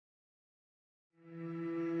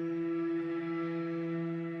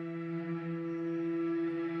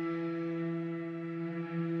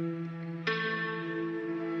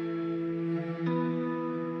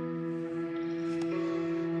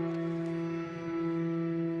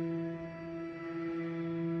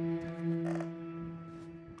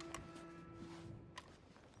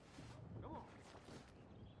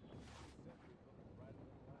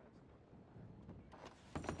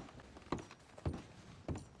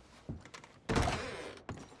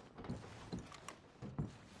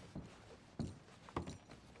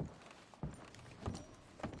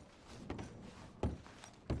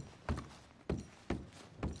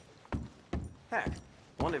Heck,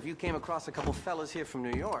 wonder if you came across a couple fellas here from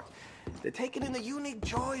New York. They're taking in the unique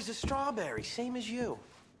joys of strawberries, same as you.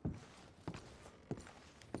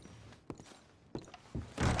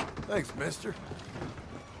 Thanks, mister.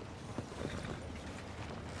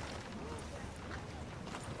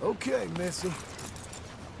 Okay, Missy.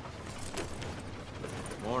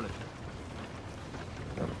 Morning.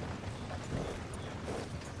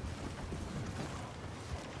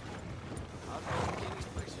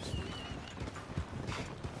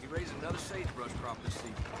 He raised another sagebrush crop this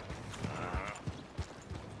season.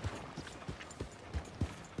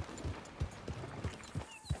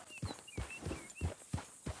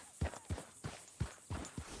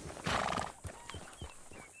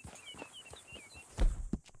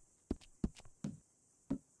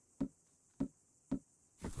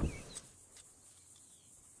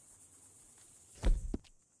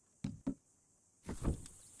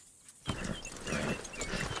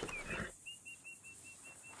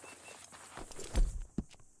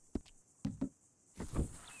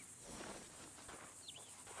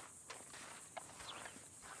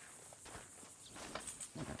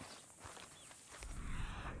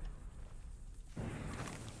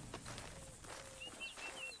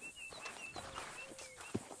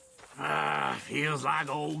 Feels like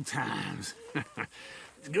old times.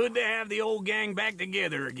 It's good to have the old gang back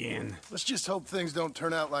together again. Let's just hope things don't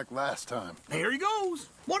turn out like last time. There he goes.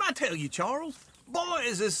 What'd I tell you, Charles? Boy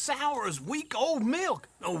is as sour as weak old milk.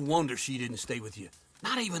 No wonder she didn't stay with you.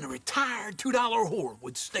 Not even a retired $2 whore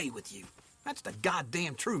would stay with you. That's the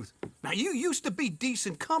goddamn truth. Now, you used to be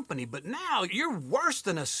decent company, but now you're worse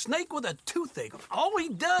than a snake with a toothache. All he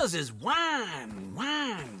does is whine,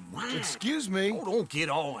 whine, whine. Excuse me? Oh, don't get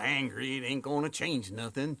all angry. It ain't gonna change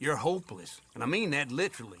nothing. You're hopeless. And I mean that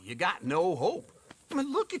literally. You got no hope. I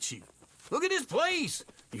mean, look at you. Look at this place.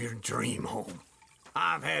 Your dream home.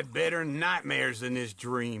 I've had better nightmares than this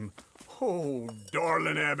dream. Oh,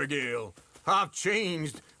 darling Abigail, I've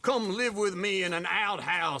changed. Come live with me in an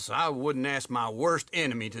outhouse I wouldn't ask my worst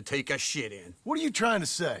enemy to take a shit in. What are you trying to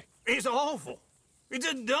say? It's awful. It's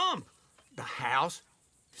a dump. The house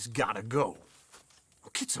has gotta go.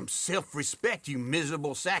 Get some self-respect, you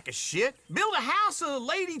miserable sack of shit. Build a house a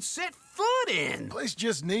lady'd set foot in. The place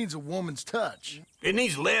just needs a woman's touch. It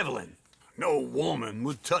needs leveling. No woman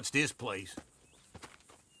would touch this place.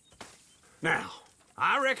 Now,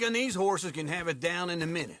 I reckon these horses can have it down in a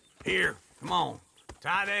minute. Here, come on.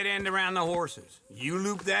 Tie that end around the horses. You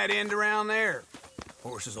loop that end around there.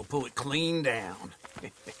 Horses will pull it clean down.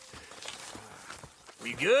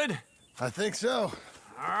 We good? I think so.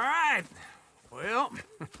 All right. Well,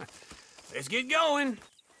 let's get going.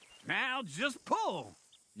 Now just pull.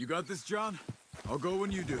 You got this, John? I'll go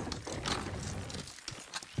when you do.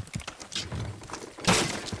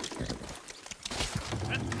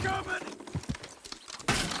 It's coming!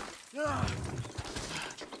 Got it!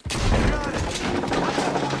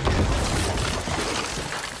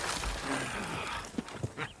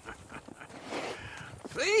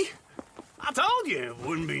 See? I told you it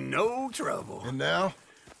wouldn't be no trouble. And now?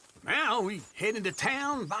 Now we head into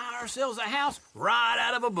town, buy ourselves a house right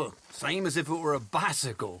out of a book. Same as if it were a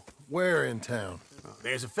bicycle. Where in town?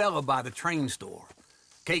 There's a fella by the train store.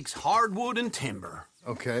 Cakes hardwood and timber.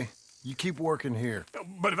 Okay. You keep working here.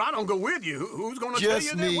 But if I don't go with you, who's gonna tell you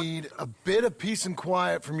Just that? need a bit of peace and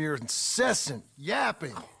quiet from your incessant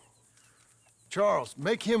yapping. Charles,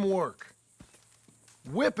 make him work.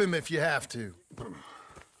 Whip him if you have to.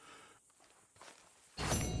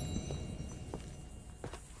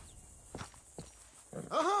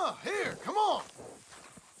 Here, come on!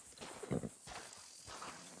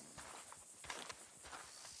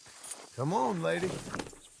 Come on, lady.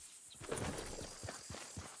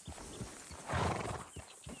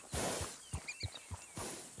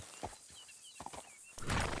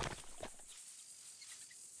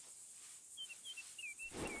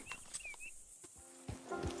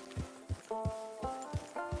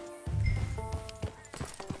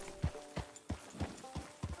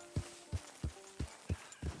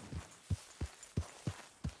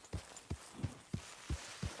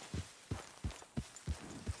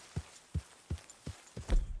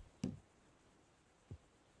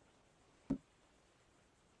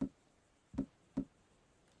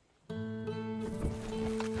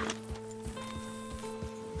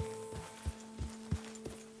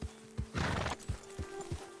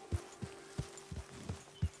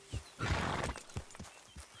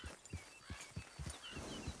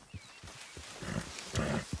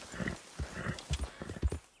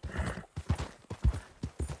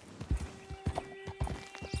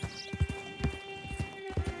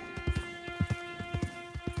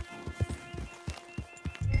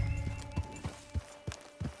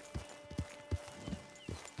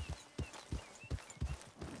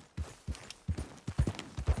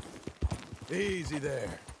 Easy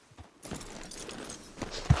there.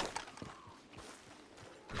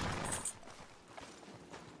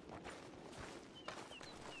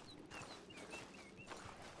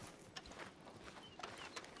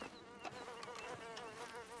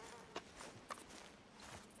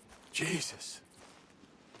 Jesus.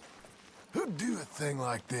 Who'd do a thing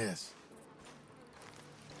like this?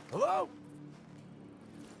 Hello?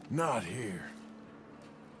 Not here.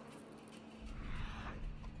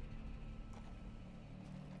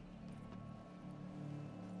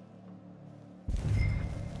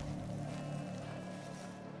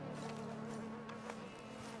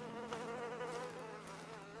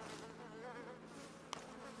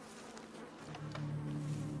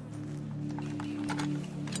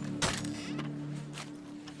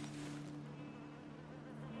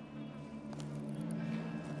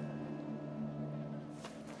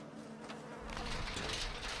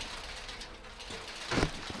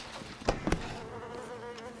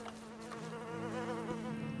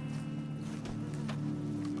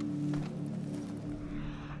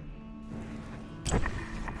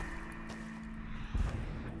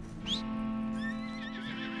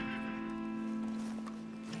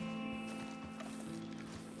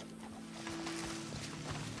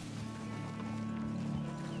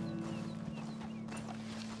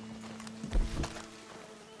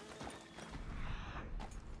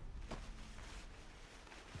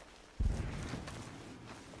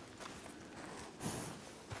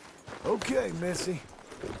 Okay, Missy.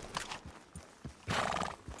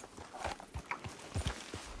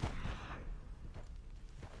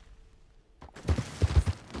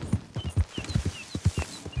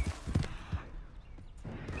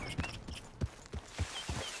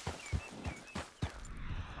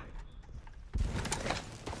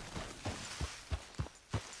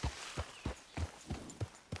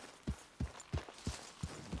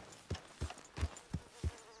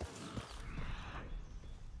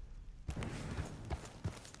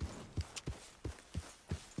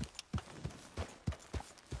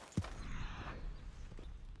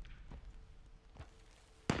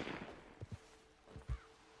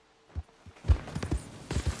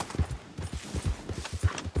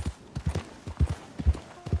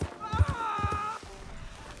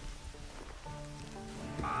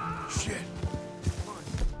 Shit.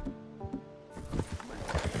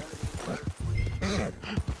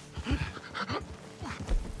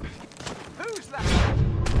 Who's that?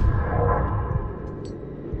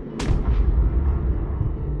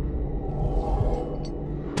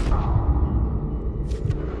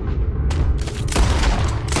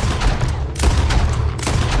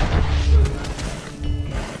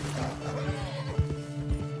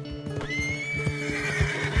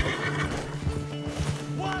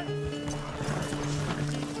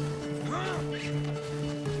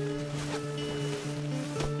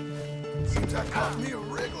 Seems I caught me a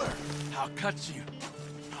wriggler. I'll cut you.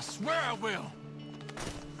 I swear I will.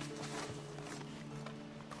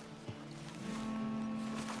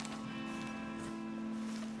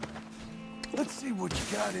 Let's see what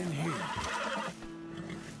you got in here.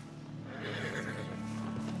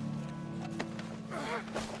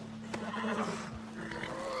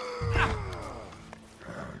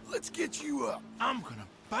 Let's get you up. I'm gonna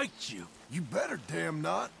bite you. You better damn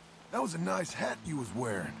not. That was a nice hat you was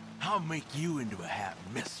wearing. I'll make you into a hat,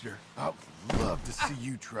 mister. I'd love to see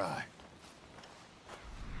you try.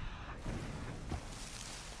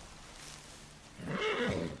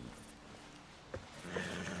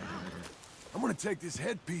 I'm gonna take this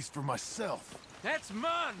headpiece for myself. That's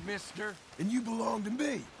mine, mister. And you belong to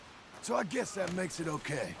me. So I guess that makes it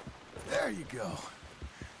okay. There you go.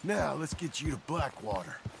 Now, let's get you to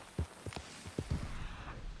Blackwater.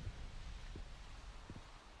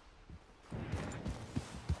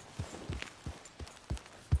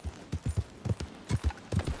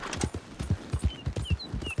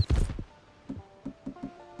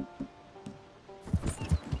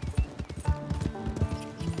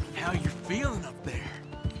 How you feeling up there?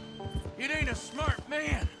 It ain't a smart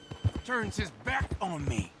man. Turns his back on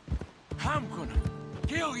me. I'm gonna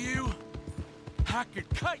kill you. I could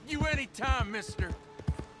cut you anytime, mister.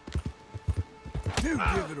 Do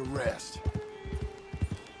give it a rest.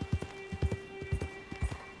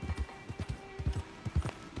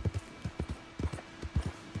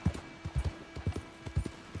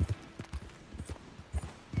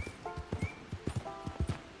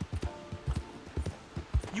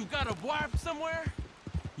 You got a wife somewhere?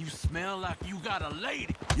 You smell like you got a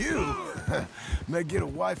lady. You may get a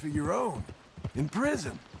wife of your own. In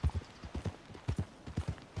prison.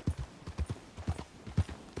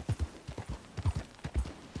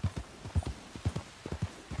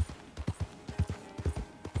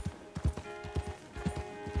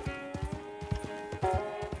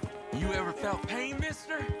 felt pain,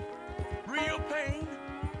 mister? Real pain?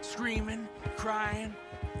 Screaming, crying,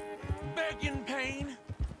 begging pain?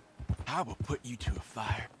 I will put you to a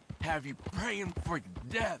fire, have you praying for your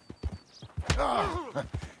death. Ah,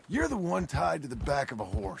 you're the one tied to the back of a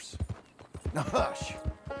horse. Now hush.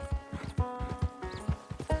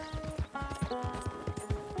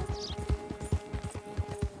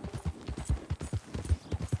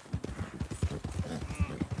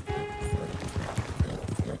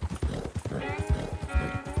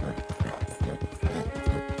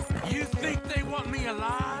 You think they want me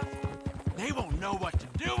alive? They won't know what to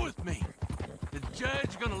do with me. The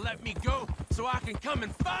judge gonna let me go so I can come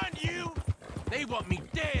and find you? They want me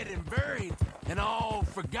dead and buried and all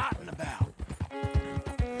forgotten about.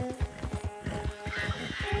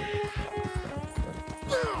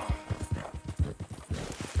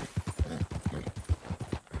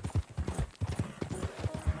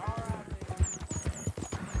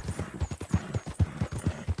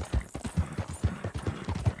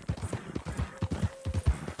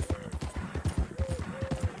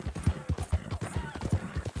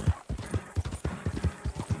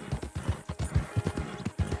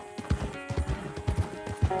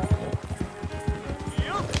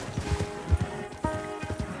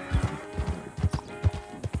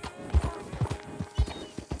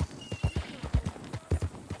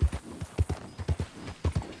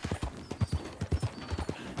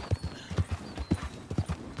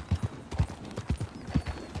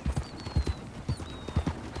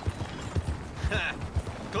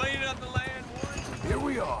 Cleaning up the land, Warren? Here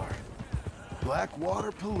we are.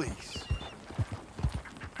 Blackwater Police.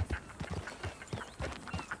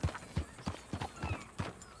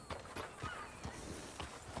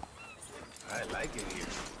 I like it here.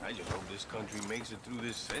 I just hope this country makes it through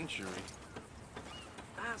this century.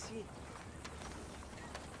 Ah, see.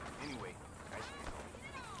 Anyway,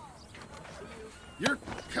 You're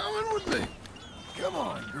coming with me. Come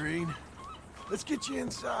on, Green. Let's get you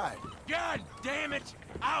inside. God damn it!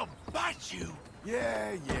 I'll bite you!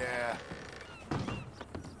 Yeah.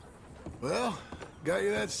 Well, got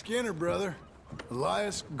you that Skinner, brother.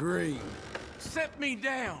 Elias Green. Set me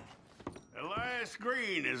down! Elias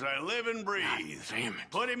Green as I live and breathe. God damn it.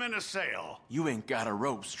 Put him in a cell. You ain't got a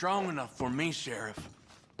rope strong enough for me, Sheriff.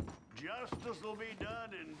 Justice will be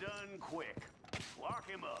done and done quick. Lock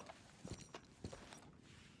him up.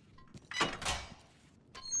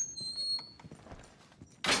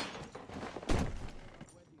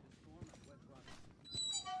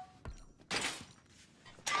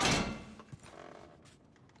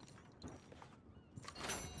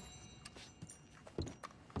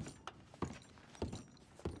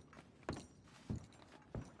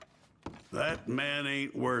 That man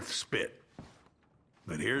ain't worth spit.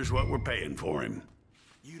 But here's what we're paying for him.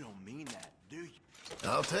 You don't mean that, do you?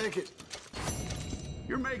 I'll take it.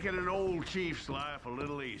 You're making an old chief's life a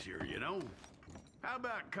little easier, you know? How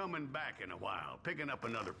about coming back in a while, picking up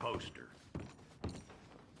another poster?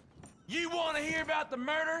 You want to hear about the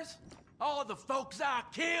murders? All the folks I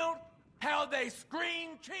killed? How they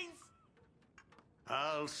scream, Chief?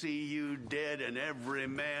 I'll see you dead and every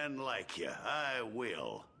man like you. I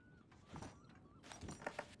will.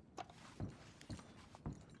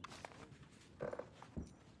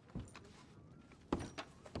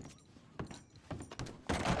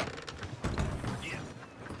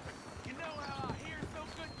 You know how I hear so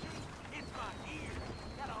good, Chief? It's my ears.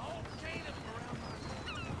 Got a whole chain of them around my...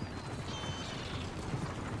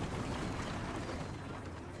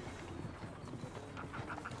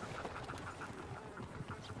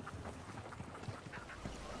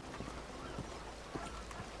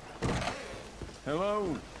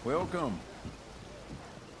 Hello, welcome.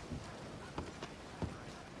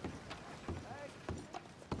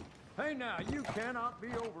 Hey now, you cannot be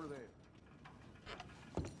over there.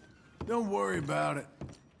 Don't worry about it.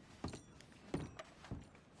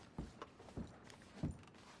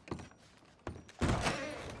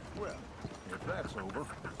 Well, if that's over.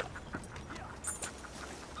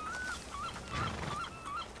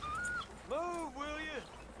 Move, will you?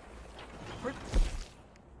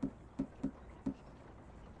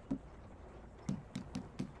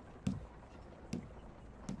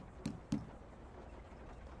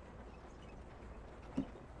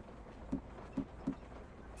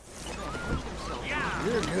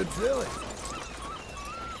 You're a good filly.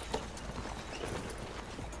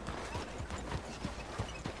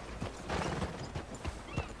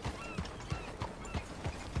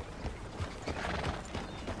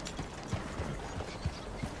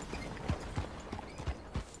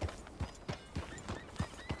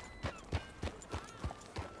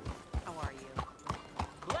 How are you?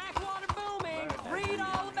 Blackwater booming. Read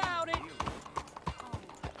all about it.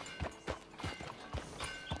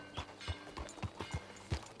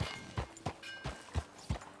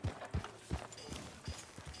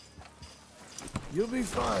 You'll be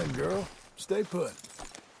fine, girl. Stay put.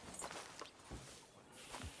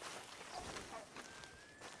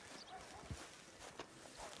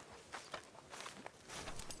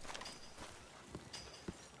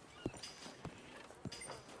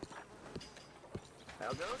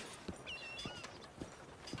 How goes?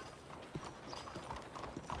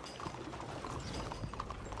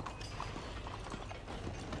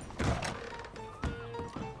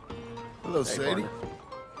 Hello, Sadie.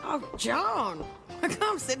 Oh, John.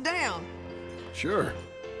 Come sit down. Sure.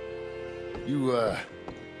 You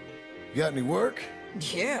got any work?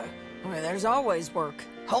 Yeah. Well, there's always work.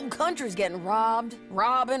 Whole country's getting robbed,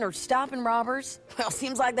 robbing, or stopping robbers. Well,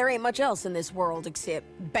 seems like there ain't much else in this world except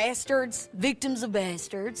bastards, victims of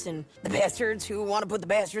bastards, and the bastards who want to put the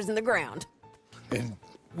bastards in the ground. And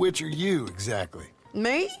which are you, exactly?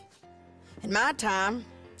 Me? In my time,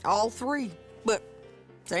 all three. But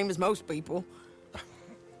same as most people.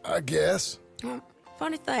 I guess.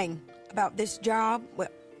 Funny thing about this job, well,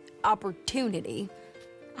 opportunity,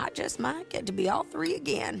 I just might get to be all three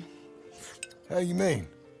again. How you mean?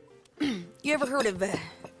 You ever heard of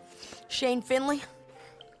Shane Finley?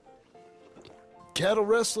 Cattle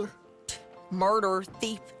wrestler? Murderer,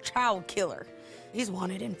 thief, child killer. He's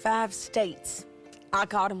wanted in 5 states. I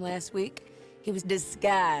caught him last week. He was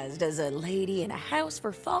disguised as a lady in a house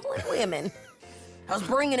for fallen women. I was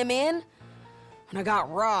bringing him in, and I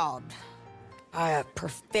got robbed by a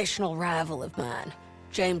professional rival of mine,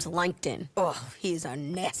 James Langton. Oh, he's a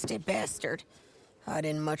nasty bastard. I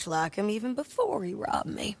didn't much like him even before he robbed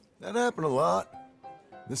me. That happened a lot.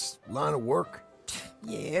 This line of work.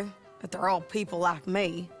 Yeah, but they're all people like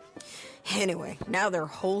me. Anyway, now they're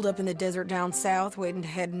holed up in the desert down south, waiting to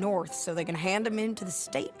head north so they can hand them in to the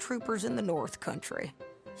state troopers in the north country.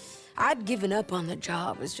 I'd given up on the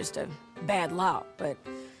job as just a bad lot, but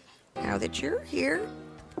now that you're here,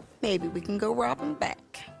 maybe we can go rob them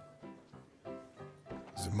back.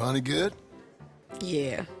 Is the money good?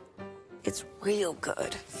 Yeah, it's real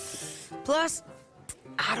good. Plus,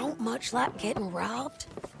 I don't much like getting robbed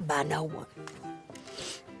by no one.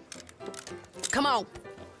 Come on.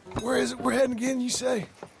 Where is it we're heading again, you say?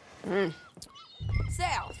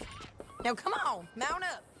 South. Now come on, mount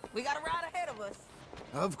up. We got a ride ahead of us.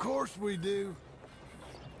 Of course we do.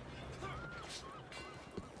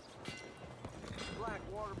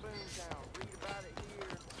 Blackwater Boomtown. Read about it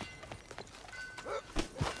here.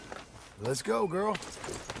 Let's go, girl.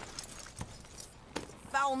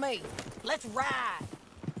 Follow me. Let's ride.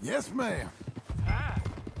 Yes, ma'am.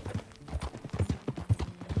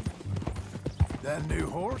 That new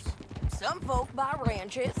horse? Some folk buy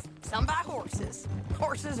ranches, some buy horses.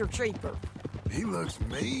 Horses are cheaper. He looks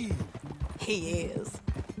mean. He is.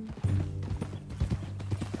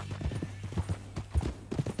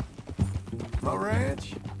 My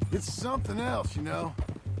ranch? It's something else, you know.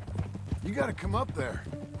 You gotta come up there.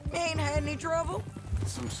 Ain't had any trouble?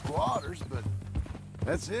 Some squatters, but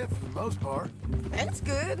that's it for the most part. That's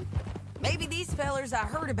good. Maybe these fellers I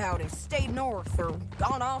heard about have stayed north or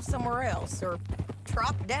gone off somewhere else or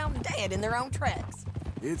dropped down dead in their own tracks.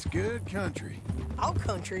 It's good country. All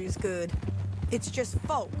country is good. It's just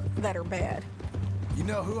folk that are bad. You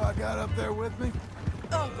know who I got up there with me?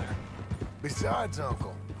 Uncle. Besides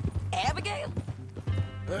Uncle. Abigail?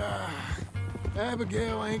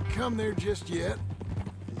 Abigail ain't come there just yet.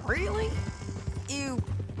 Really? You,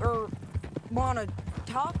 wanna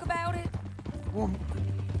talk about it? Well,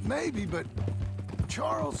 maybe, but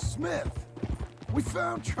Charles Smith. We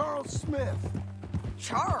found Charles Smith.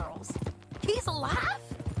 Charles? He's alive?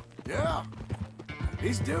 Yeah.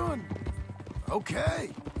 He's doing okay.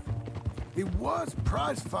 He was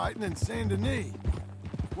prize fighting in Saint Denis.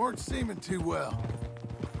 Weren't seeming too well.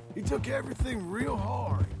 He took everything real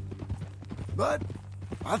hard. But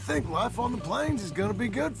I think life on the plains is gonna be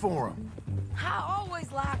good for him. I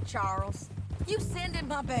always liked Charles. You send him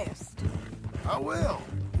my best. I will.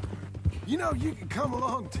 You know, you can come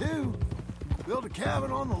along too. Build a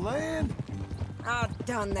cabin on the land. I've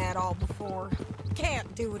done that all before.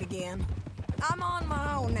 Can't do it again. I'm on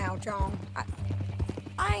my own now, John.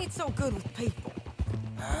 I ain't so good with people.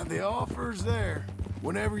 The offer's there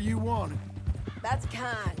whenever you want it. That's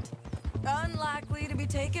kind. Unlikely to be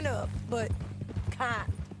taken up, but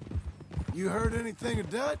kind. You heard anything of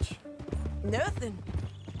Dutch? Nothing.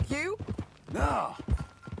 You? No.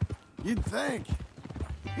 You'd think.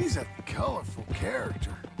 He's a colorful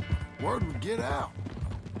character. Word would get out.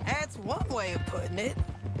 That's one way of putting it.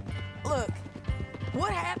 Look,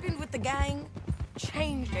 what happened with the gang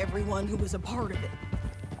changed everyone who was a part of it.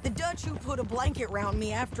 The Dutch who put a blanket round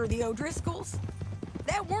me after the O'Driscolls,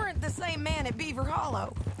 that weren't the same man at Beaver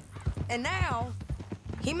Hollow. And now,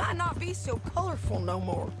 He might not be so colorful no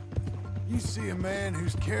more. You see a man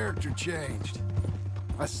whose character changed.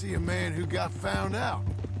 I see a man who got found out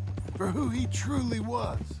for who he truly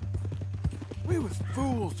was. We was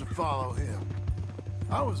fools to follow him.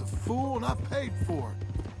 I was a fool and I paid for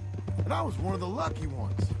it. And I was one of the lucky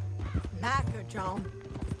ones. Micah, John.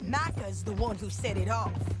 Micah's the one who set it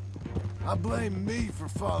off. I blame me for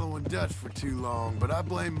following Dutch for too long, but I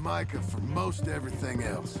blame Micah for most everything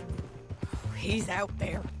else. He's out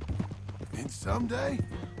there. And someday,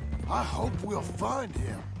 I hope we'll find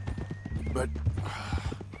him. But...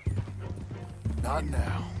 not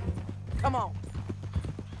now. Come on.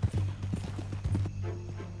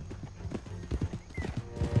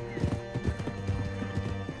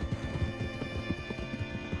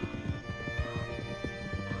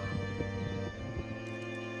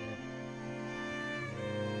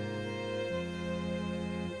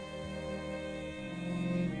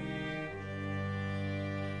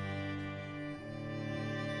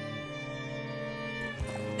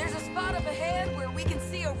 There's a spot up ahead where we can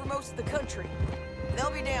see over most of the country. They'll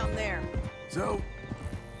be down there. So,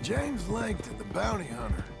 James Langton, the bounty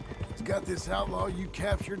hunter, has got this outlaw you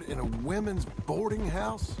captured in a women's boarding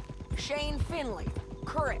house? Shane Finley.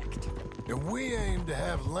 Correct. And we aim to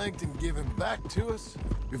have Langton give him back to us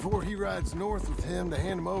before he rides north with him to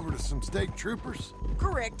hand him over to some state troopers?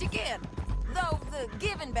 Correct again. Though the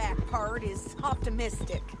giving back part is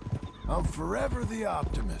optimistic. I'm forever the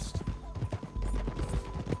optimist.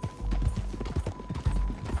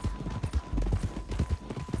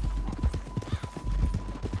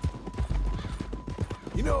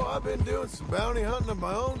 You know, I've been doing some bounty hunting of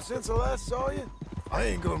my own since I last saw you. I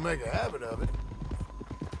ain't gonna make a habit of it.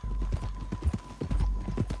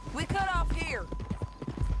 We cut off here.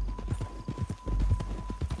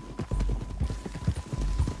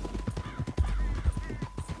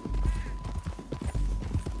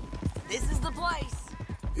 This is the place.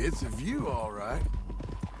 It's a view, all right.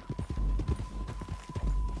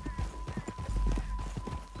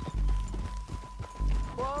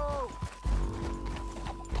 Whoa.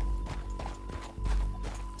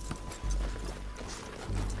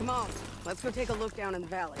 Come on, let's go take a look down in the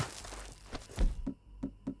valley.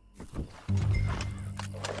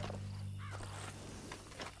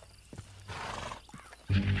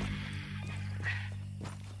 Come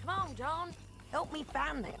on, John. Help me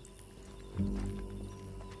find them.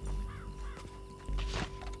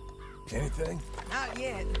 Anything? Not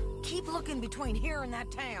yet. Keep looking between here and that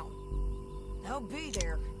town. They'll be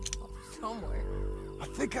there. Somewhere. I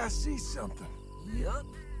think I see something. Yup.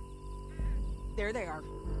 There they are.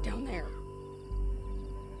 Down there.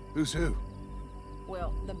 Who's who?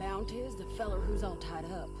 Well, the Mount is the feller who's all tied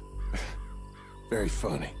up. Very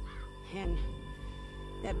funny. And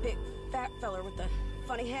that big fat feller with the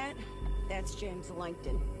funny hat, that's James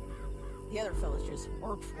Langton. The other fellas just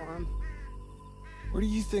work for him. Where do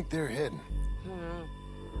you think they're heading?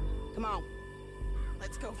 Come on.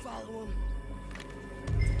 Let's go follow them.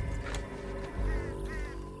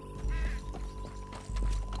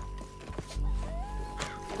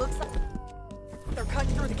 Looks like they're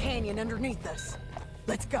cutting through the canyon underneath us.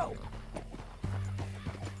 Let's go.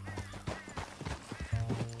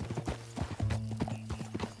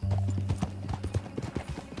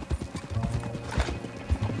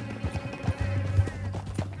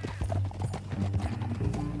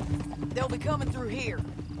 They'll be coming through here.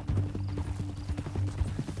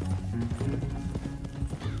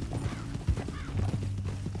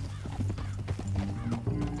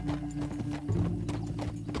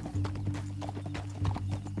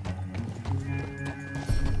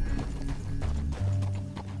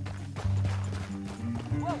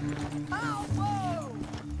 Whoa! Oh, whoa!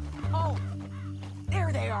 Oh,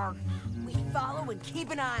 there they are. We follow and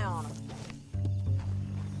keep an eye on them.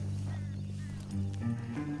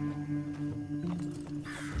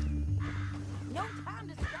 No time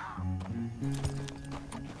to stop.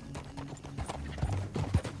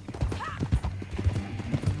 Ha!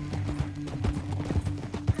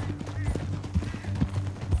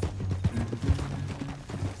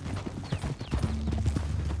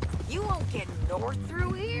 You won't get north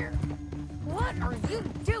through here. What are you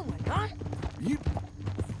doing, huh? You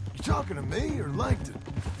talking to me or Langton?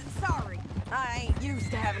 Sorry, I ain't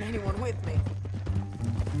used to having anyone with me.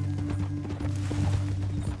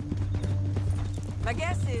 My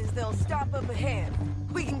guess is they'll stop up ahead.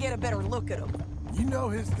 We can get a better look at them. You know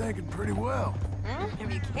his thinking pretty well.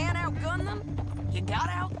 If you can't outgun them, you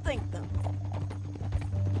gotta outthink them.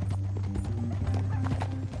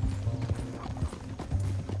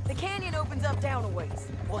 The canyon opens up down a ways.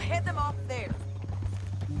 We'll head them off there.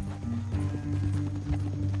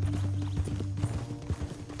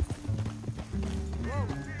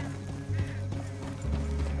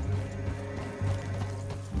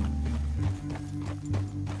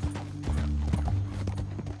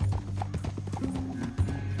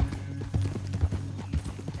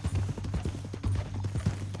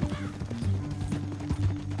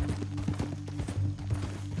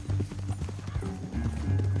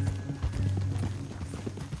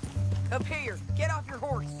 Up here, get off your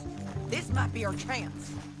horse. This might be our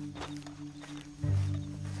chance.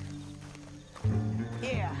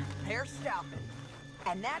 Yeah, they're stopping.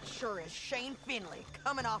 And that sure is Shane Finley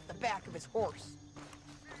coming off the back of his horse.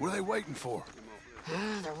 What are they waiting for?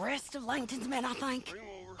 The rest of Langton's men, I think.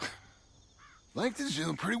 Langton's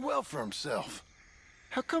doing pretty well for himself.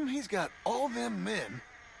 How come he's got all them men,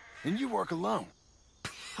 and you work alone?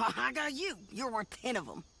 I got you. You're worth 10 of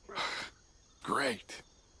them. Great.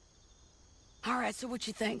 All right, so what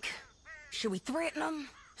you think? Should we threaten them,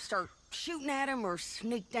 start shooting at them, or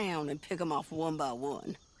sneak down and pick them off one by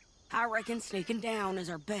one? I reckon sneaking down is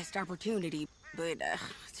our best opportunity, but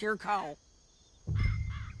it's your call.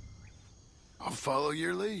 I'll follow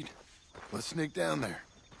your lead. Let's sneak down there.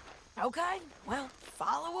 Okay, well,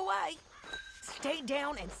 follow away. Stay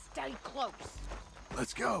down and stay close.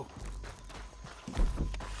 Let's go.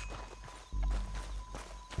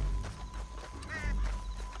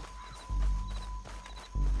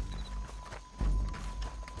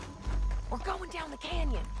 We're going down the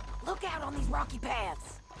canyon. Look out on these rocky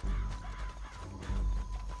paths.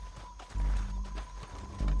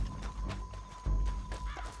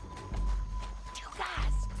 Two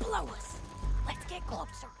guys below us. Let's get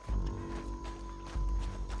closer.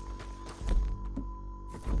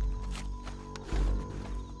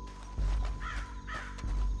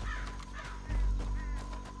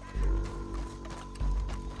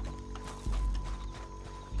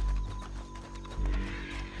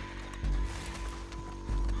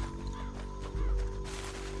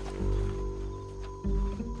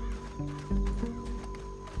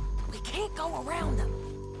 Go around them.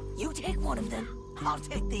 You take one of them, I'll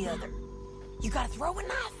take the other. You got a throwing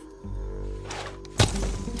knife?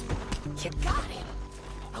 You got him.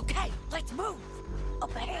 Okay, let's move.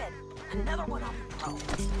 Up ahead, another one on the pole.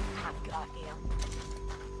 I've got him.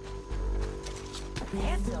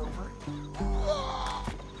 That's over.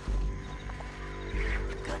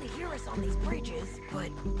 Gonna hear us on these bridges, but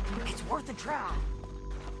it's worth a try.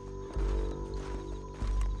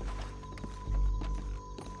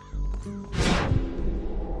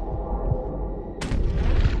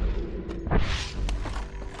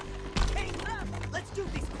 Let's do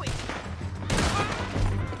this quick.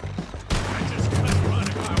 I just couldn't run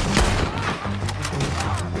if I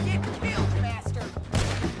was... Get killed, bastard!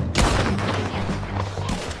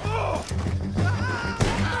 Oh! That's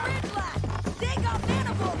the red flag! They got men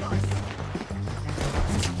above us!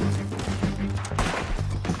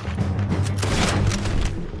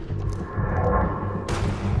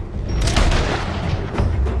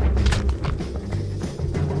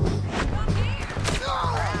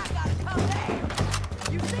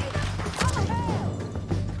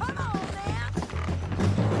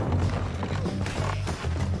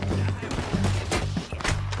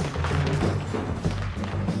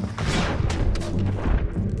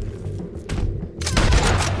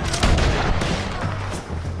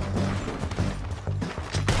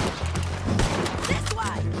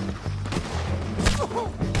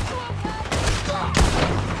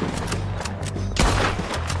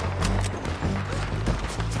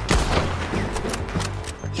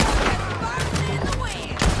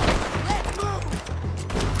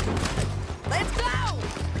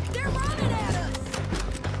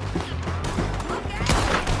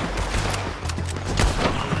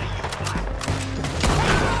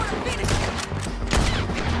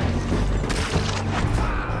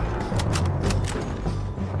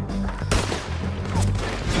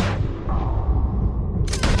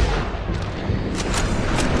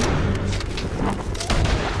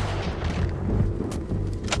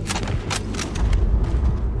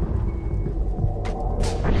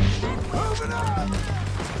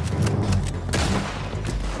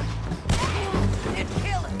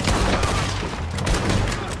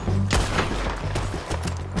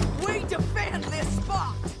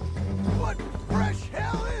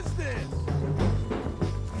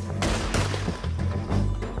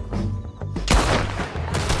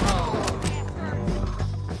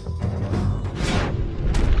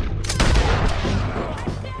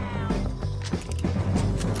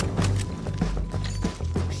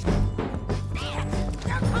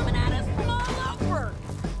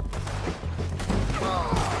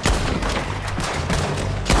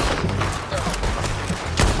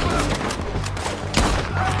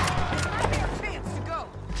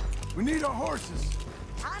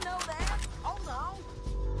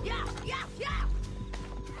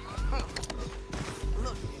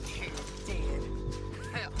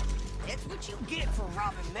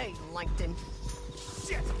 Langton.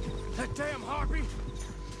 Shit! That damn harpy!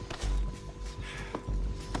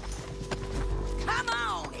 Come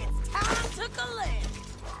on, it's time to collect.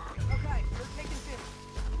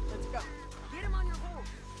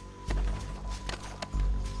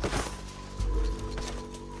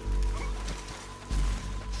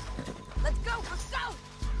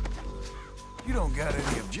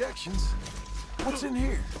 directions. What's in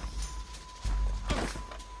here?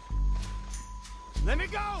 Let me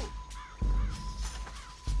go!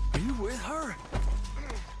 Are you with her?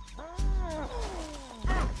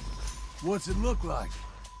 What's it look like?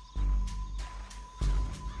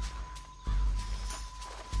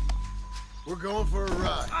 We're going for a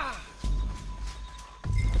ride.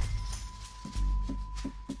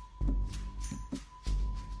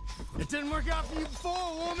 It didn't work out for you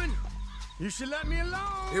before, woman. You should let me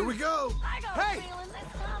alone. Here we go. I got Hey! a feeling this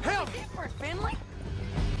time Help! will be different, Finley.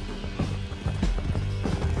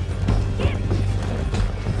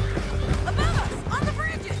 Above us, on the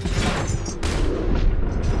bridges!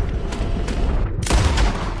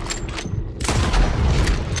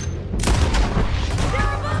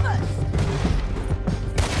 They're above us!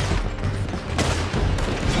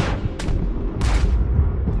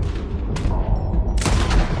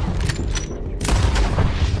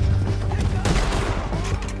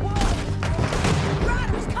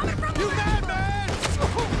 Riders coming from the river!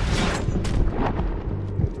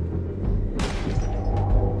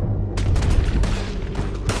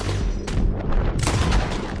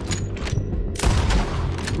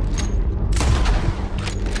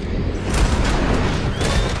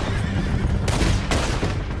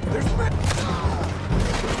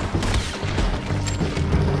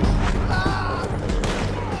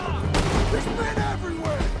 There's men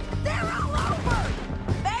everywhere! They're all over!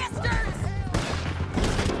 Bastards!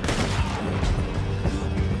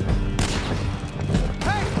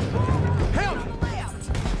 Hey! Help! On the left!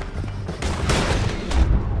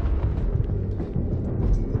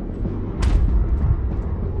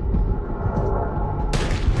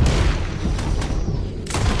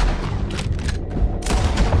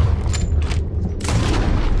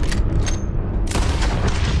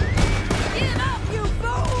 Get up, you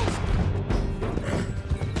fools!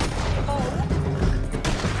 Oh.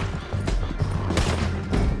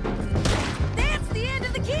 That's the end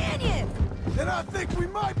of the canyon! Then I think we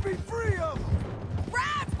might be free of them.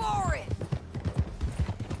 Ride for it!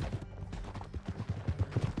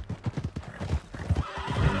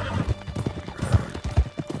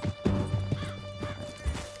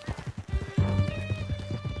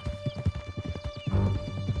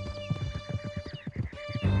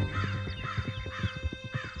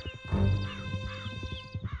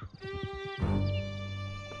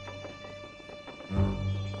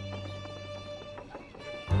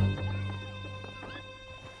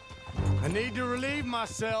 I need to relieve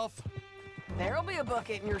myself. There'll be a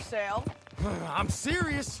bucket in your cell. I'm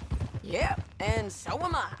serious. Yep, and so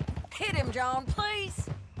am I. Hit him, John, please.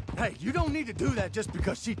 Hey, you don't need to do that just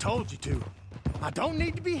because she told you to. I don't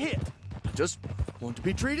need to be hit. I just want to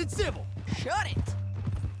be treated civil. Shut it.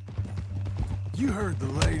 You heard the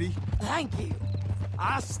lady. Thank you.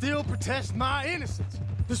 I still protest my innocence.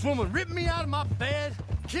 This woman ripped me out of my bed,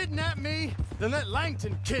 kidnapped me, then let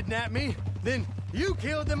Langton kidnap me, then you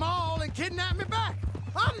killed them all and kidnapped me back.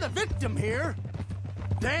 I'm the victim here.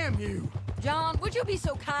 Damn you. John, would you be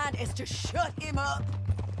so kind as to shut him up?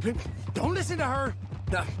 Don't listen to her.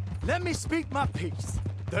 Now, let me speak my piece.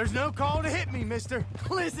 There's no call to hit me, mister.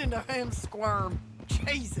 Listen to him squirm.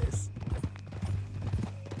 Jesus.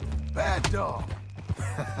 Bad dog.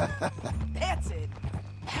 That's it.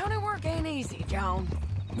 County work ain't easy, John.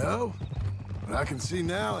 No, but I can see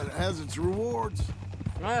now it has its rewards.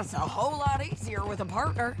 That's a whole lot easier with a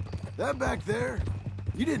partner. That back there,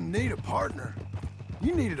 you didn't need a partner.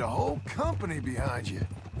 You needed a whole company behind you.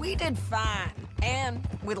 We did fine. And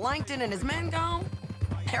with Langton and his men gone,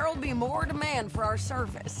 there'll be more demand for our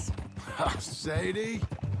service. Sadie,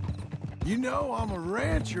 you know I'm a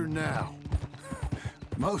rancher now.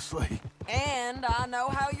 Mostly. And I know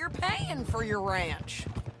how you're paying for your ranch.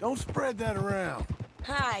 Don't spread that around.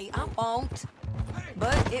 Hey, I won't.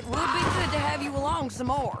 But it would be good to have you along some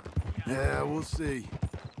more. Yeah, we'll see.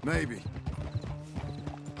 Maybe.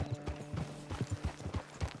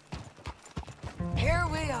 Here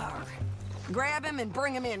we are. Grab him and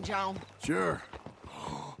bring him in, John. Sure.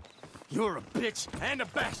 You're a bitch and a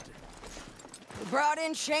bastard. We brought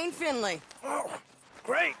in Shane Finley. Oh,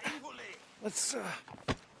 great. Let's,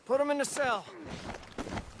 put him in the cell.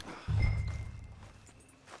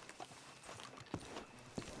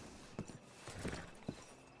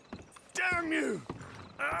 Damn you!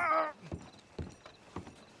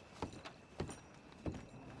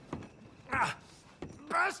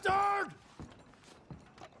 Bastard!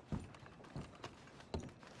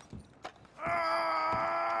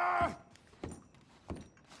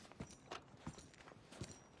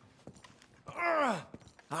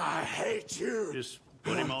 I hate you! Just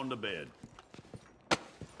put him on the bed.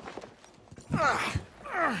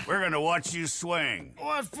 We're gonna watch you swing.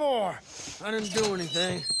 What for? I didn't do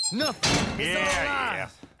anything. Nothing. It's all Yeah.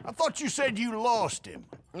 lies. I thought you said you lost him.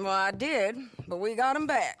 Well, I did, but we got him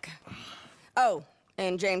back. Oh,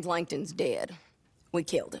 and James Langton's dead. We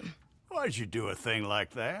killed him. Why'd you do a thing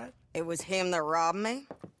like that? It was him that robbed me.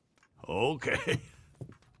 Okay.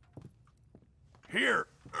 Here.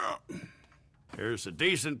 Here's a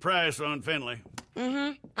decent price on Finley.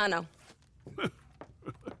 I know.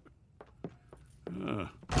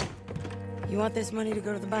 You want this money to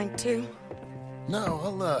go to the bank, too? No,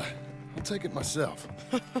 I'll take it myself.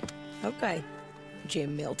 Okay,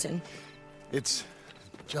 Jim Milton. It's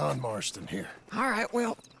John Marston here. All right,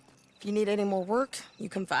 well, if you need any more work, you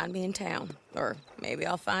can find me in town. Or maybe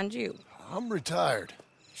I'll find you. I'm retired.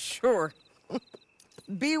 Sure.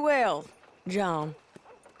 Be well, John.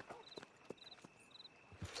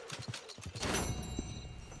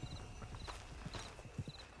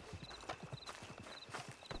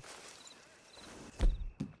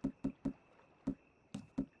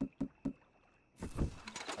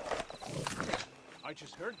 I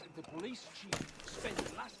just heard that the police chief spent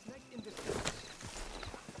the last night in this house.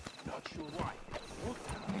 Not sure why.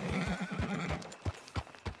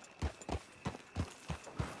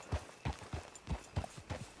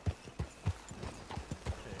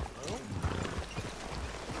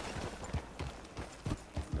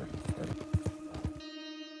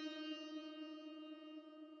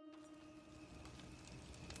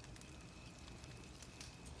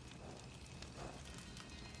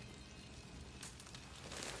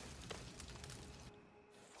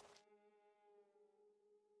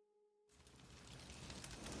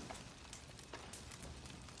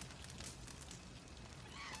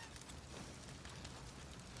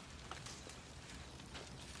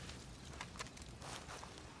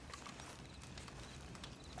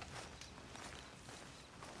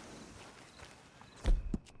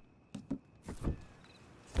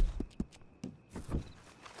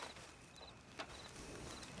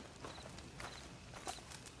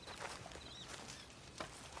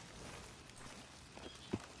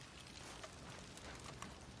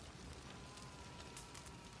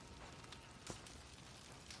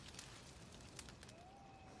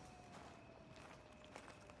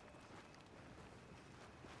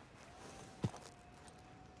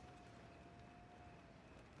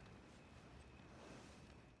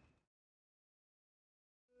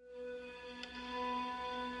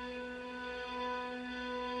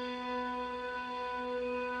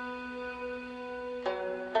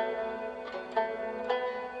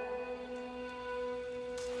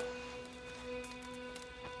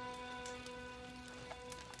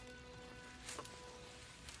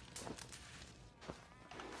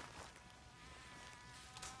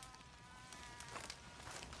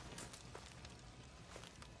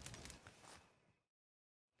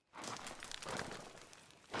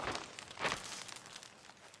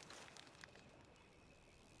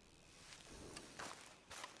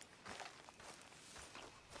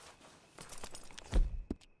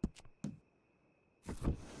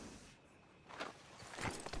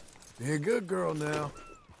 Be a good girl now.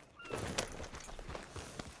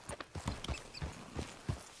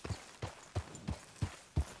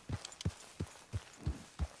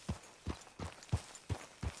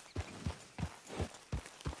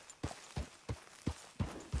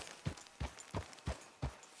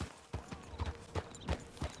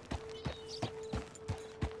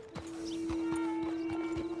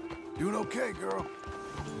 Doing okay, girl.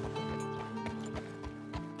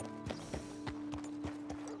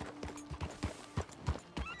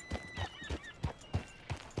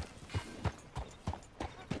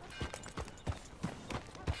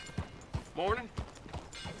 Morning.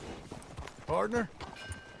 Partner?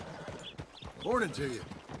 Morning to you.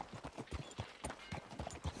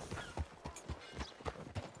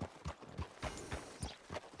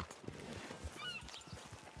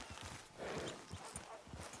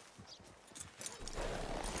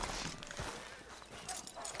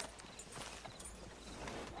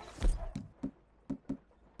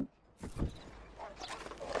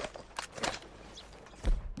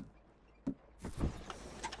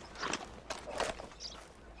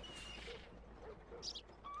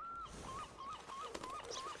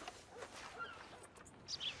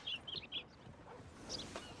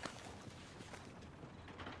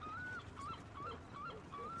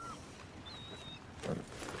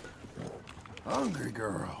 Hungry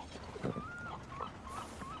girl.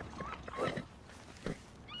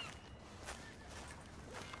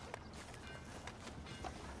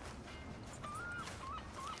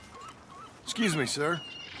 Excuse me, sir.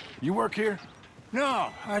 You work here? No,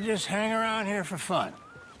 I just hang around here for fun.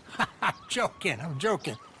 I'm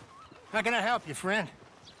joking. How can I help you, friend?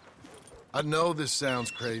 I know this sounds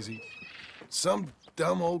crazy. Some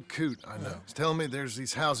dumb old coot I know is telling me there's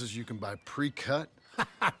these houses you can buy pre-cut.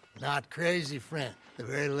 Not crazy, friend. The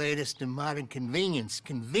very latest in modern convenience.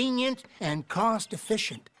 Convenient and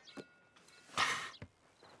cost-efficient.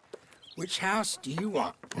 Which house do you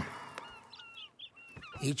want?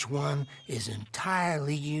 Each one is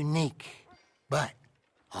entirely unique, but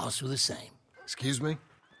also the same. Excuse me?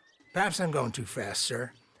 Perhaps I'm going too fast,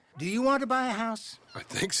 sir. Do you want to buy a house? I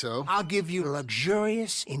think so. I'll give you a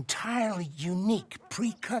luxurious, entirely unique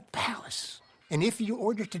pre-cut palace. And if you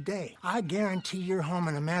order today, I guarantee your home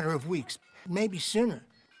in a matter of weeks, maybe sooner.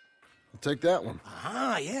 I'll take that one.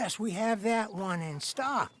 Ah, yes, we have that one in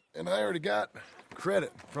stock. And I already got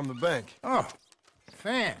credit from the bank. Oh,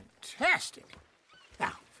 fantastic.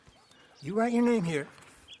 Now, you write your name here,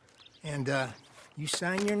 and you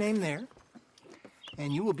sign your name there,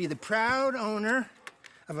 and you will be the proud owner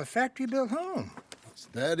of a factory-built home. It's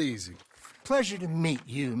that easy. Pleasure to meet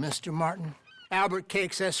you, Mr. Martin. Albert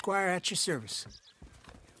Cakes, Esquire, at your service.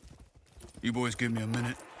 You boys give me a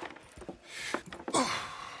minute.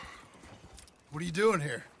 What are you doing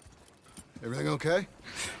here? Everything okay?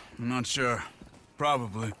 I'm not sure.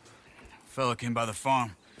 Probably. Fella came by the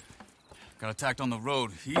farm. Got attacked on the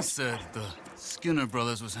road. He said the Skinner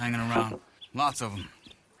brothers was hanging around. Lots of them.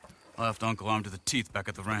 I left Uncle armed to the teeth back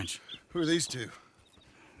at the ranch. Who are these two?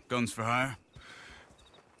 Guns for hire.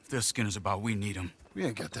 If there's Skinner's about, we need them. We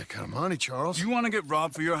ain't got that kind of money, Charles. You want to get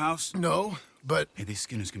robbed for your house? No, but... Hey, these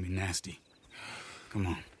Skinners can be nasty. Come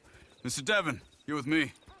on. Mr. Devon, you're with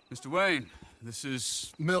me. Mr. Wayne, this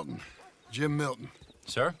is... Milton. Jim Milton.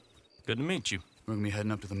 Sir, good to meet you. We're gonna be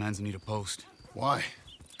heading up to the Manzanita post. Why?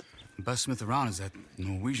 The best smith around is that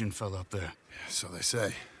Norwegian fella up there. So they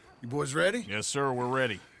say. You boys ready? Yes, sir, we're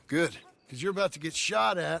ready. Good. Because you're about to get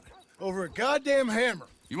shot at over a goddamn hammer.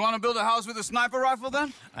 You want to build a house with a sniper rifle,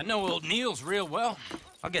 then? I know old Neil's real well.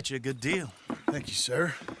 I'll get you a good deal. Thank you,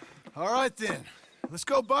 sir. All right, then. Let's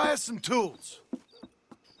go buy us some tools.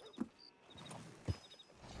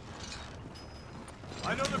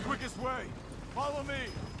 I know the quickest way. Follow me.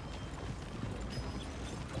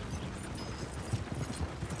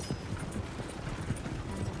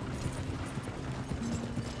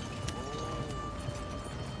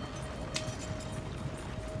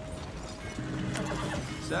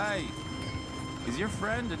 Say, is your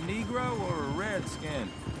friend a Negro or a Redskin?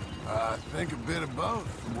 I think a bit of both,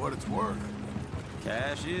 for what it's worth.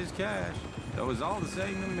 Cash is cash. Though it's all the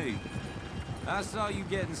same to me. I saw you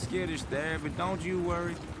getting skittish there, but don't you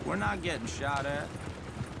worry. We're not getting shot at.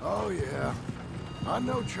 Oh, yeah. I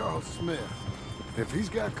know Charles Smith. If he's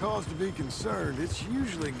got cause to be concerned, it's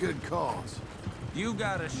usually good cause. You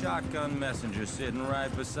got a shotgun messenger sitting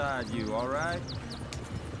right beside you, all right?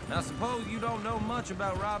 Now, suppose you don't know much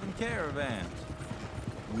about robbing caravans.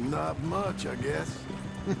 Not much, I guess.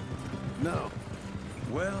 No.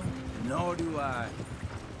 Well, nor do I.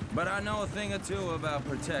 But I know a thing or two about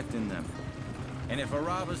protecting them. And if a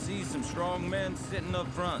robber sees some strong men sitting up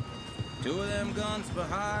front, 2 of them guns for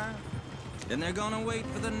hire, then they're gonna wait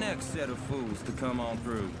for the next set of fools to come on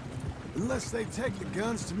through. Unless they take the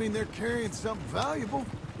guns to mean they're carrying something valuable.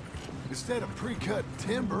 Instead of pre-cut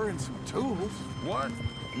timber and some tools. What?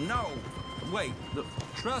 No. Wait, look,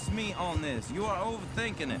 trust me on this. You are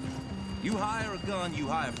overthinking it. You hire a gun, you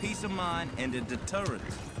hire peace of mind and a deterrent.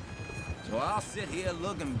 So I'll sit here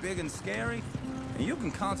looking big and scary, and you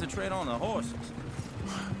can concentrate on the horses.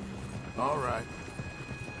 All right.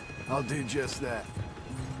 I'll do just that.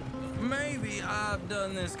 Maybe I've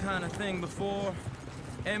done this kind of thing before,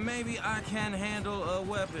 and maybe I can handle a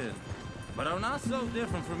weapon. But I'm not so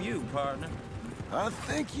different from you, partner. I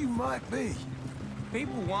think you might be.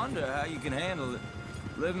 People wonder how you can handle it,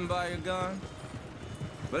 living by your gun.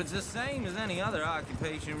 But it's the same as any other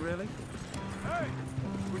occupation, really. Hey,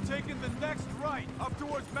 we're taking the next right, up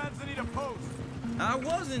towards Manzanita Post. I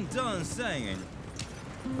wasn't done saying.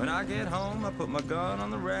 When I get home, I put my gun on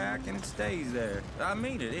the rack and it stays there. I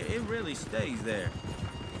mean it, it really stays there.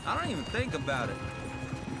 I don't even think about it.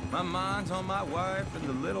 My mind's on my wife and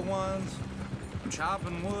the little ones. I'm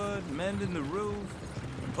chopping wood, mending the roof,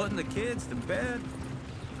 putting the kids to bed.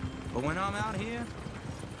 But when I'm out here,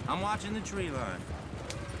 I'm watching the tree line.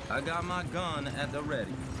 I got my gun at the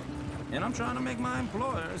ready. And I'm trying to make my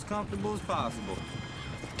employer as comfortable as possible.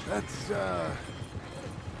 That's,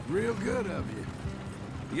 real good of you.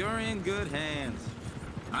 You're in good hands.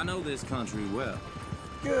 I know this country well.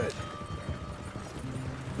 Good.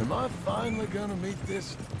 Am I finally gonna meet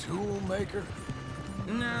this tool maker?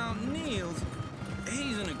 Now, Niels,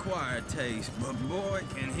 he's an acquired taste, but boy,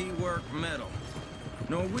 can he work metal.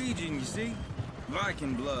 Norwegian, you see?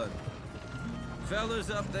 Viking blood. Fellas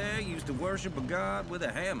up there used to worship a god with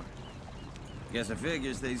a hammer. Guess I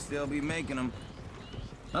figures they'd still be making them.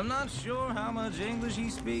 I'm not sure how much English he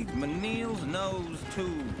speaks, but Niels knows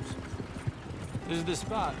tools. This is the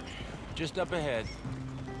spot, just up ahead.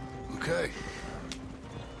 Okay.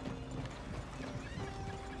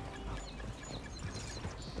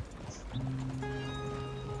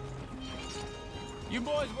 You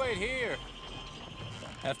boys wait here.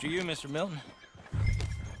 After you, Mr. Milton.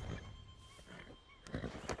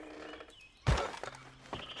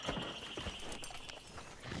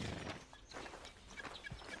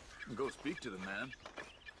 Go speak to the man.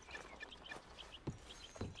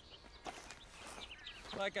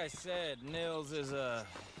 Like I said, Nils is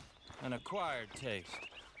an acquired taste.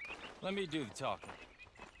 Let me do the talking.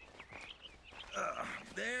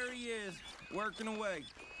 There he is, working away.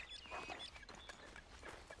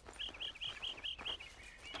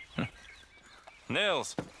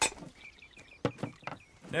 Nils.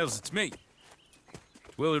 Nils, it's me.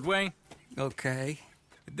 Willard Wayne. Okay.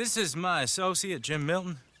 This is my associate, Jim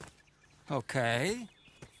Milton. Okay.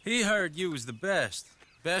 He heard you was the best.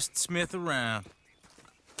 Best smith around.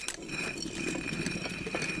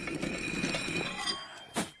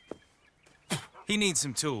 He needs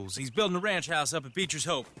some tools. He's building a ranch house up at Beecher's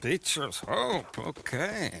Hope. Beecher's Hope,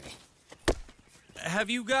 okay. Have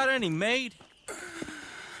you got any made?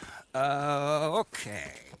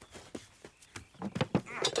 Okay.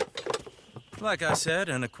 Like I said,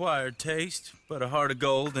 an acquired taste, but a heart of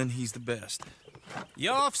gold, and he's the best.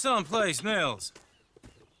 You off someplace, Nils?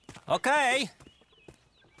 Okay.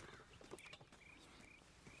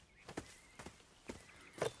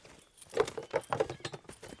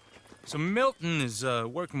 So Milton is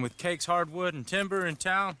working with Cake's Hardwood and Timber in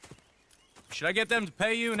town. Should I get them to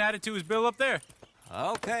pay you and add it to his bill up there?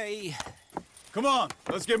 Okay. Come on,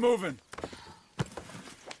 let's get moving.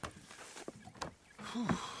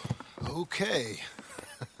 Okay.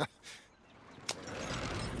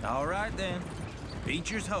 All right, then.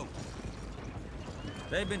 Beecher's Hope.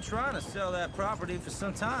 They've been trying to sell that property for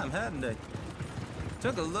some time, hadn't they?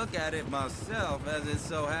 Took a look at it myself, as it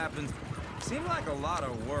so happens. Seemed like a lot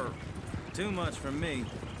of work. Too much for me.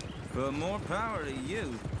 But more power to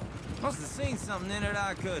you. Must have seen something in it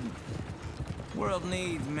I couldn't. World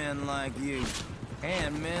needs men like you.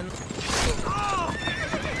 And men...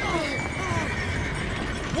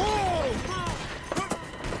 Whoa!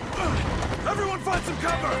 Everyone find some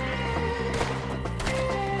cover!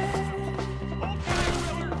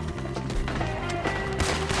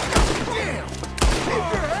 Damn! Keep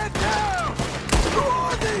your head down! Who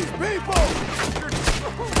are these people?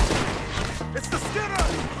 It's the Skinner!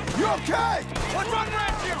 You okay? Let's run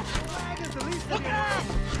at you! Look out!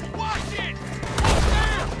 Watch it! Look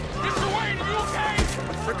down! Mr. Wayne, are you okay?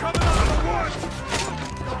 They're coming out of the woods!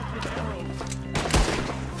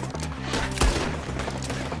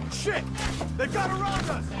 Shit! They've got around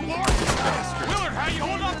us! Who are you, bastard? Willard, how you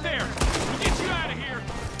hold up there? We'll get you out of here.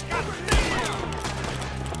 Got to stay down!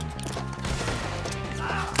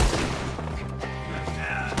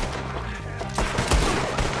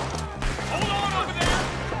 Hold on over there!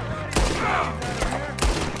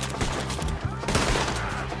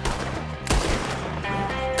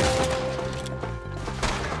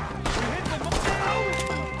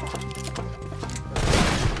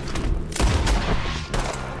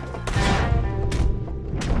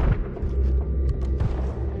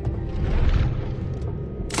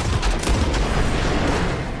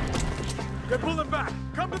 They're pulling back!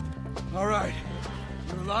 Come to... All right.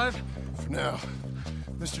 You alive? For now.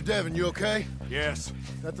 Mr. Devon, you okay? Yes.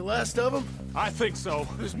 That the last of them? I think so.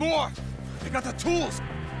 There's more! They got the tools!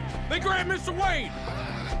 They grabbed Mr. Wayne!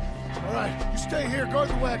 All right, you stay here, guard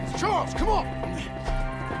the wagons. Charles, come on!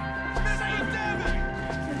 Mr. Devon!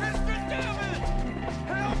 Mr. Devon!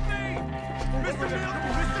 Help me! Mr.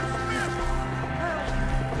 Milton! Mr. Smith!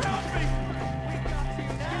 Help me! We got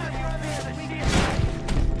you now,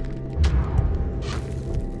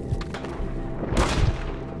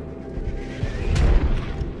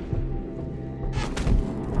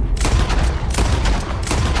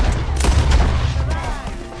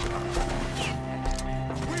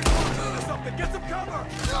 Get some cover!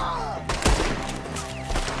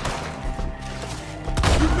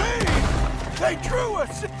 You mean they drew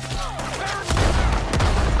us?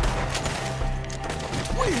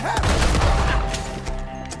 We have to...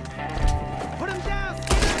 Put him down,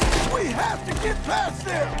 Skinner! We have to get past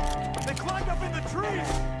them! They climbed up in the trees!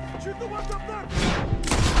 Shoot the ones up there!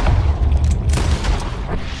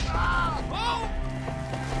 Oh!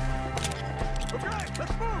 Okay,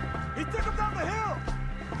 let's move! He took him down the hill!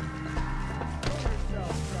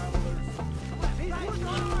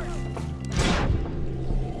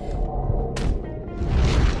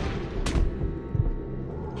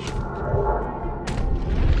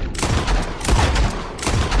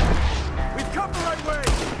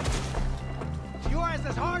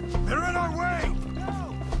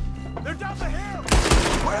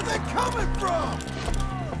 Where are they coming from?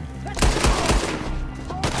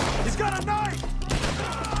 He's got a knife!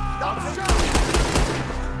 I'm shot!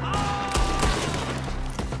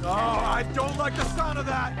 Oh, I don't like the sound of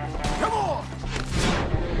that! Come on!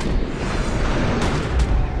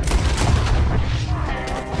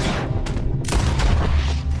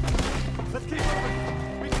 Let's keep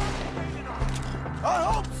moving! We I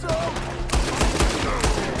hope so!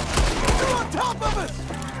 They're on top of us!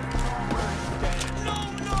 No,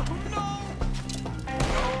 no, no!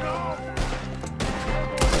 No!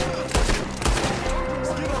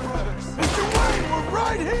 Skinner Brothers! Mr. Wayne, we're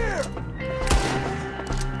right here!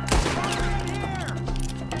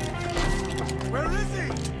 Where is he?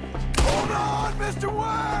 Hold on, Mr.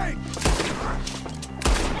 Wayne!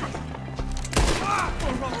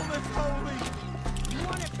 Oh, that's holy! You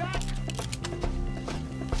want it back?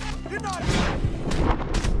 You're not...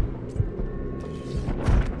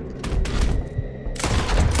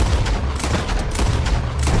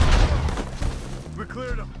 We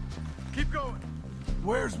cleared him. Keep going.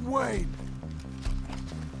 Where's Wayne?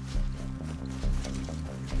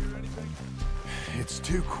 You hear anything? It's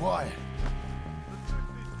too quiet. Let's search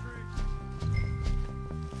these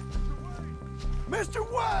trees. Mr.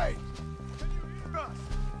 Wayne! Can you hear us?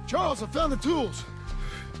 Charles, I found the tools.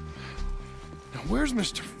 Now, where's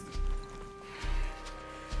Mr.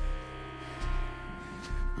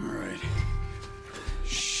 All right.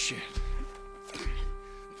 Shit.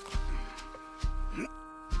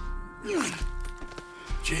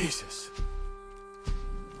 Jesus.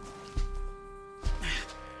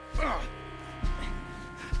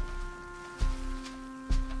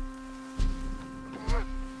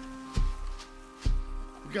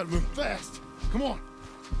 We gotta move fast. Come on.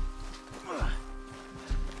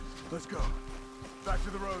 Let's go. Back to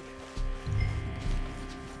the road.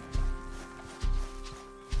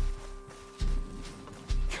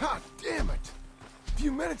 God damn it! A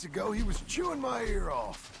few minutes ago, he was chewing my ear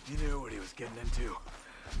off. He knew what he was getting into.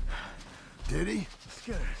 Did he?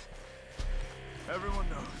 Skinners. Everyone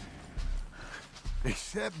knows.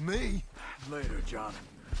 Except me. Later, John.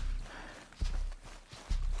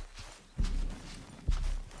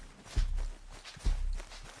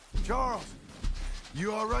 Charles,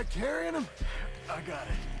 you all right carrying him? I got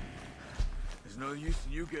it. There's no use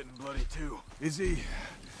in you getting bloody, too. Is he...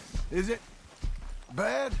 is it...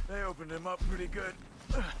 bad? They opened him up pretty good.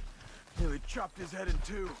 Nearly chopped his head in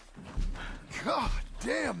two. God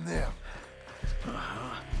damn them!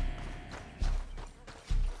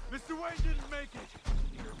 Mr. Wayne didn't make it.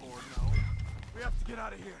 Here, or no. We have to get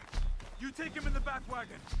out of here. You take him in the back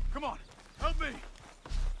wagon. Come on, help me.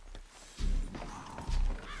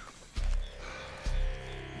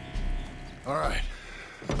 All right,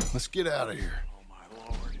 let's get out of here. Oh, my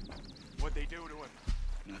Lord. What'd they do to him?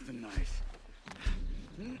 Nothing nice.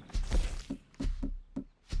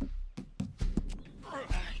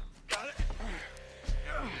 Got it.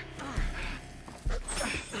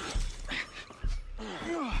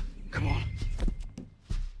 Come on.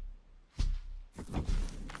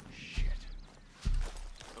 Shit.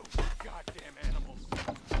 Those goddamn animals.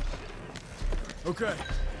 Okay.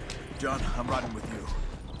 John, I'm riding with you.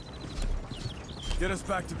 Get us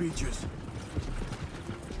back to Beaches.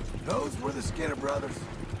 Those were the Skinner brothers?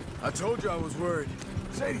 I told you I was worried.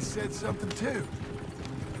 Sadie said something too.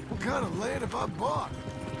 What kind of land have I bought?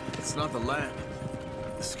 It's not the land.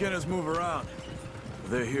 The Skinners move around.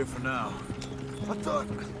 They're here for now. I thought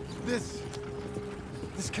this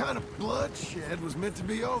kind of bloodshed was meant to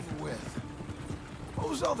be over with. What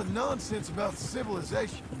was all the nonsense about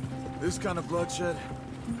civilization? This kind of bloodshed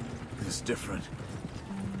is different.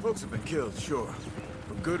 Folks have been killed, sure.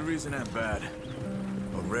 For good reason and bad.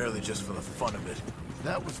 But rarely just for the fun of it.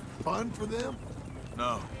 That was fun for them?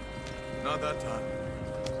 No. Not that time.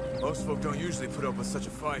 Most folk don't usually put up with such a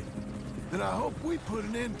fight. Then I hope we put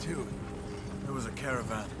an end to it. There was a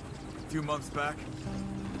caravan. A few months back.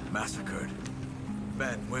 Massacred.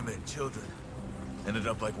 Men, women, children. Ended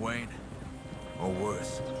up like Wayne. Or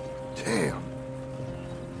worse. Damn.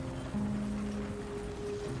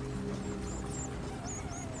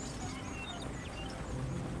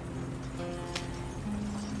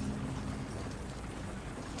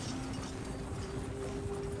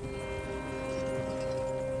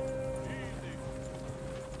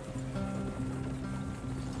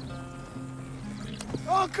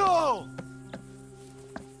 Uncle!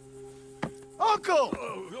 Uncle!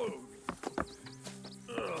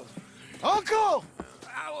 Uncle!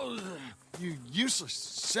 You useless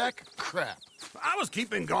sack of crap. I was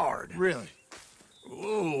keeping guard. Really?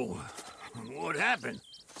 Whoa. What happened?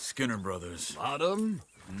 Skinner brothers. Lot of them?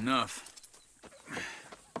 Enough.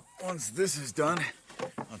 Once this is done,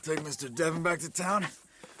 I'll take Mr. Devon back to town.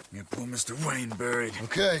 Get poor Mr. Wayne buried.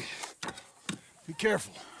 Okay. Be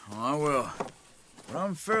careful. Oh, I will. But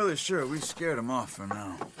I'm fairly sure we scared him off for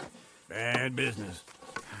now. Bad business.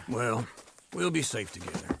 Well, we'll be safe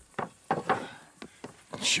together.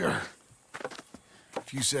 Sure.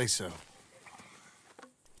 If you say so.